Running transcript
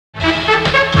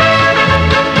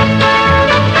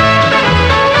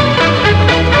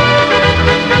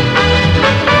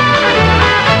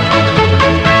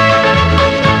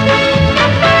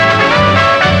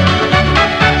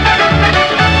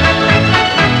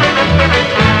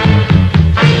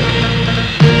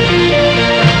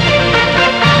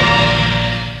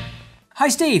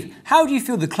Steve, how do you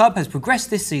feel the club has progressed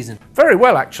this season? Very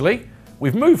well actually.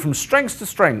 We've moved from strength to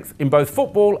strength in both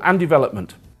football and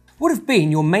development. What have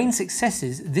been your main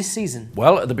successes this season?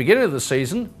 Well, at the beginning of the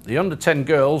season, the under-10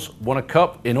 girls won a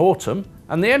cup in autumn,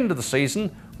 and the end of the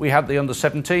season, we had the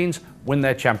under-17s win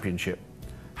their championship.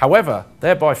 However,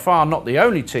 they're by far not the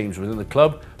only teams within the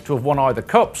club to have won either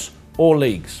cups or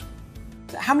leagues.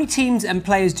 How many teams and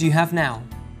players do you have now?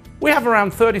 We have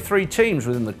around 33 teams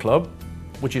within the club,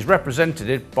 which is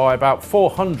represented by about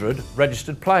 400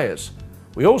 registered players.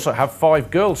 We also have 5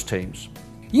 girls teams.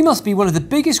 You must be one of the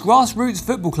biggest grassroots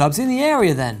football clubs in the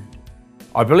area then.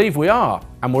 I believe we are,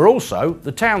 and we're also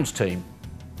the Towns team.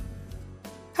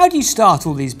 How do you start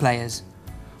all these players?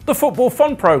 The Football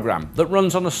Fun programme that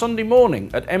runs on a Sunday morning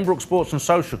at Emmbrook Sports and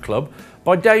Social Club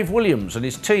by Dave Williams and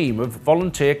his team of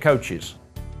volunteer coaches.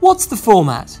 What's the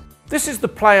format? This is the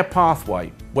player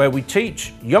pathway, where we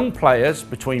teach young players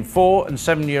between 4 and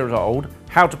 7 years old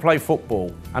how to play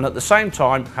football and at the same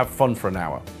time have fun for an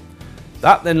hour.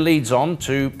 That then leads on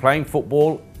to playing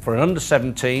football for an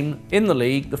under-17 in the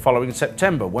league the following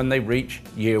September when they reach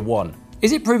year 1.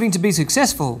 Is it proving to be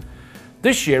successful?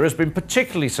 This year has been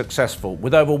particularly successful,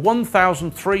 with over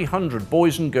 1,300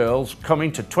 boys and girls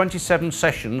coming to 27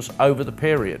 sessions over the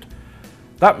period.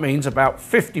 That means about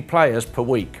 50 players per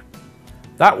week.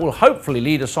 That will hopefully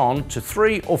lead us on to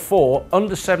 3 or 4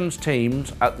 under-7s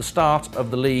teams at the start of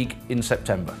the league in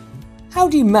September. How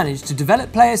do you manage to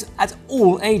develop players at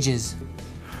all ages?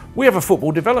 We have a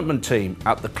football development team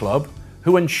at the club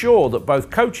who ensure that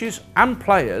both coaches and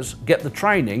players get the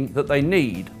training that they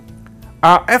need.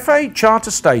 Our FA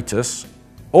charter status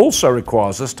also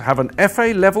requires us to have an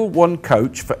FA Level 1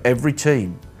 coach for every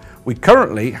team. We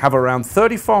currently have around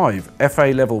 35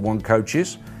 FA Level 1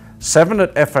 coaches, 7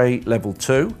 at FA Level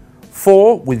 2,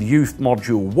 4 with Youth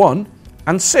Module 1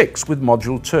 and 6 with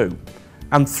Module 2,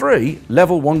 and 3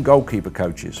 Level 1 goalkeeper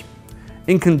coaches.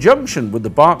 In conjunction with the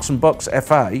Berks and Bucks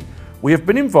FA, we have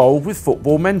been involved with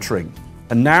football mentoring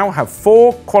and now have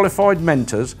 4 qualified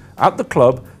mentors at the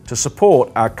club to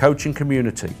support our coaching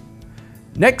community.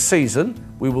 Next season,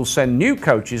 we will send new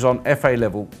coaches on FA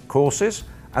level courses,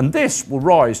 and this will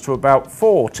rise to about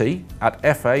 40 at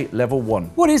FA Level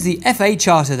 1. What is the FA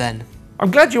Charter then?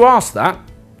 I'm glad you asked that.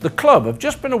 The club have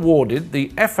just been awarded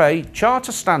the FA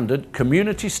Charter Standard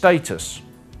Community Status.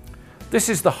 This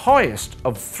is the highest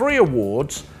of 3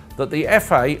 awards that the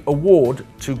FA award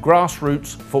to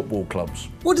grassroots football clubs.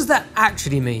 What does that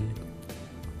actually mean?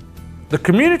 The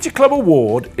Community Club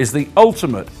Award is the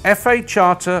ultimate FA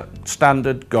Charter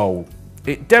Standard goal.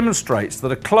 It demonstrates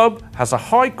that a club has a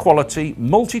high-quality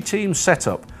multi-team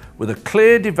setup with a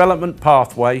clear development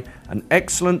pathway and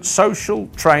excellent social,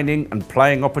 training and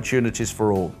playing opportunities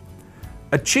for all.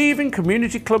 Achieving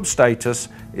community club status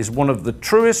is one of the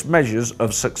truest measures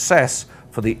of success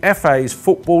for the FA's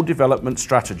football development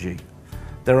strategy.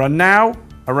 There are now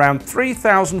around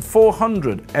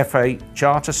 3,400 FA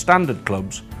Charter Standard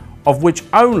clubs, of which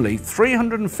only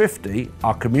 350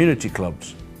 are community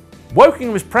clubs.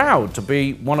 Wokingham is proud to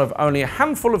be one of only a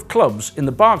handful of clubs in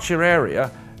the Berkshire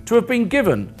area to have been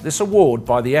given this award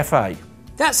by the FA.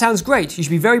 That sounds great, you should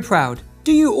be very proud.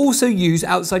 Do you also use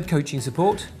outside coaching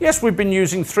support? Yes, we've been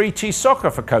using 3T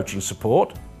Soccer for coaching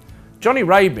support. Johnny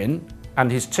Rabin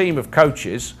and his team of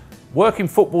coaches work in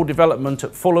football development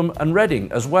at Fulham and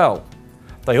Reading as well.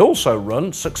 They also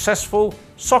run successful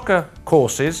soccer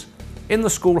courses in the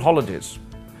school holidays.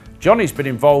 Johnny's been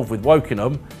involved with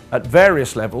Wokingham at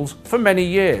various levels for many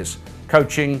years,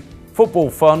 coaching Football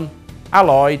Fun,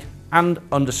 Allied and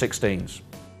under-16s.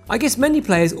 I guess many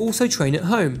players also train at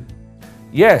home.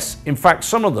 Yes, in fact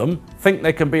some of them think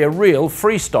they can be a real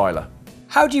freestyler.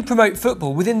 How do you promote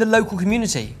football within the local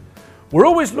community? We're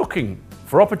always looking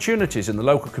for opportunities in the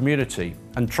local community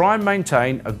and try and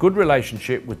maintain a good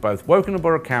relationship with both Wokingham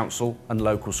Borough Council and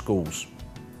local schools.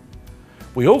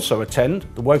 We also attend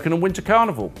the Wokingham Winter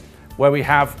Carnival, where we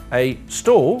have a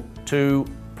stall to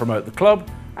promote the club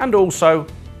and also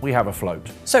we have a float.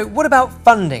 So what about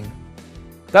funding?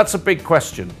 That's a big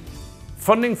question.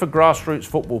 Funding for grassroots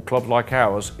football clubs like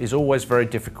ours is always very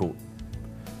difficult.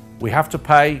 We have to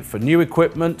pay for new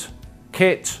equipment,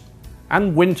 kit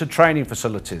and winter training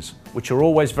facilities, which are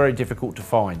always very difficult to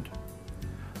find.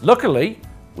 Luckily,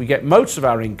 we get most of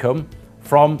our income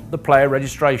from the player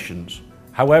registrations.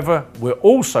 However, we're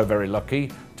also very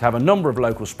lucky to have a number of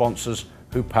local sponsors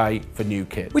who pay for new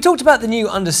kit. We talked about the new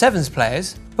under-7s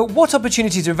players, but what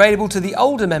opportunities are available to the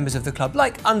older members of the club,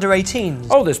 like under-18s?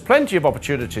 Oh, there's plenty of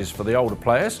opportunities for the older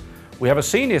players. We have a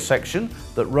senior section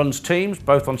that runs teams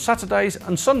both on Saturdays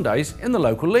and Sundays in the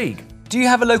local league. Do you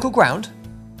have a local ground?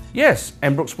 Yes,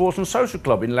 Emmbrook Sports and Social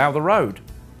Club in Lowther Road.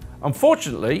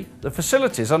 Unfortunately, the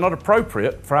facilities are not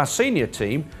appropriate for our senior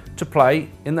team to play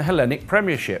in the Hellenic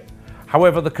Premiership.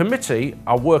 However, the committee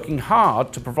are working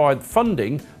hard to provide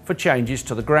funding for changes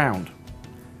to the ground.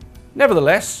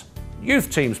 Nevertheless,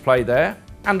 youth teams play there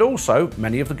and also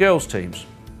many of the girls' teams.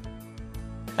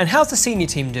 And how's the senior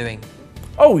team doing?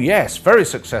 Oh yes, very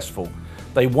successful.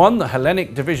 They won the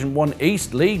Hellenic Division 1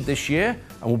 East League this year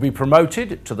and will be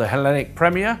promoted to the Hellenic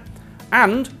Premier,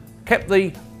 and kept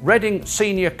the Reading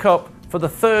Senior Cup for the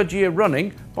third year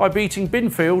running by beating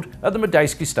Binfield at the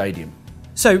Medeski Stadium.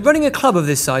 So running a club of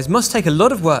this size must take a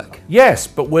lot of work. Yes,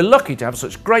 but we're lucky to have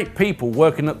such great people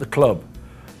working at the club,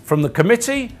 from the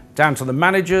committee down to the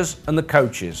managers and the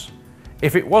coaches.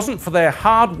 If it wasn't for their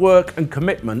hard work and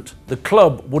commitment, the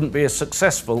club wouldn't be as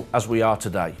successful as we are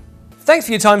today. Thanks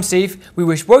for your time, Steve. We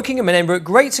wish Wokingham and Emmbrook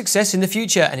great success in the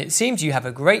future, and it seems you have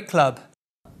a great club.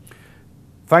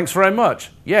 Thanks very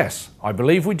much. Yes, I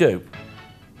believe we do.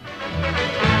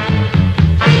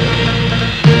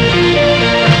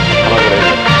 Hello, good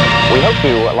evening. We hope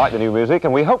you like the new music,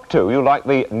 and we hope too you like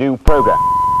the new programme.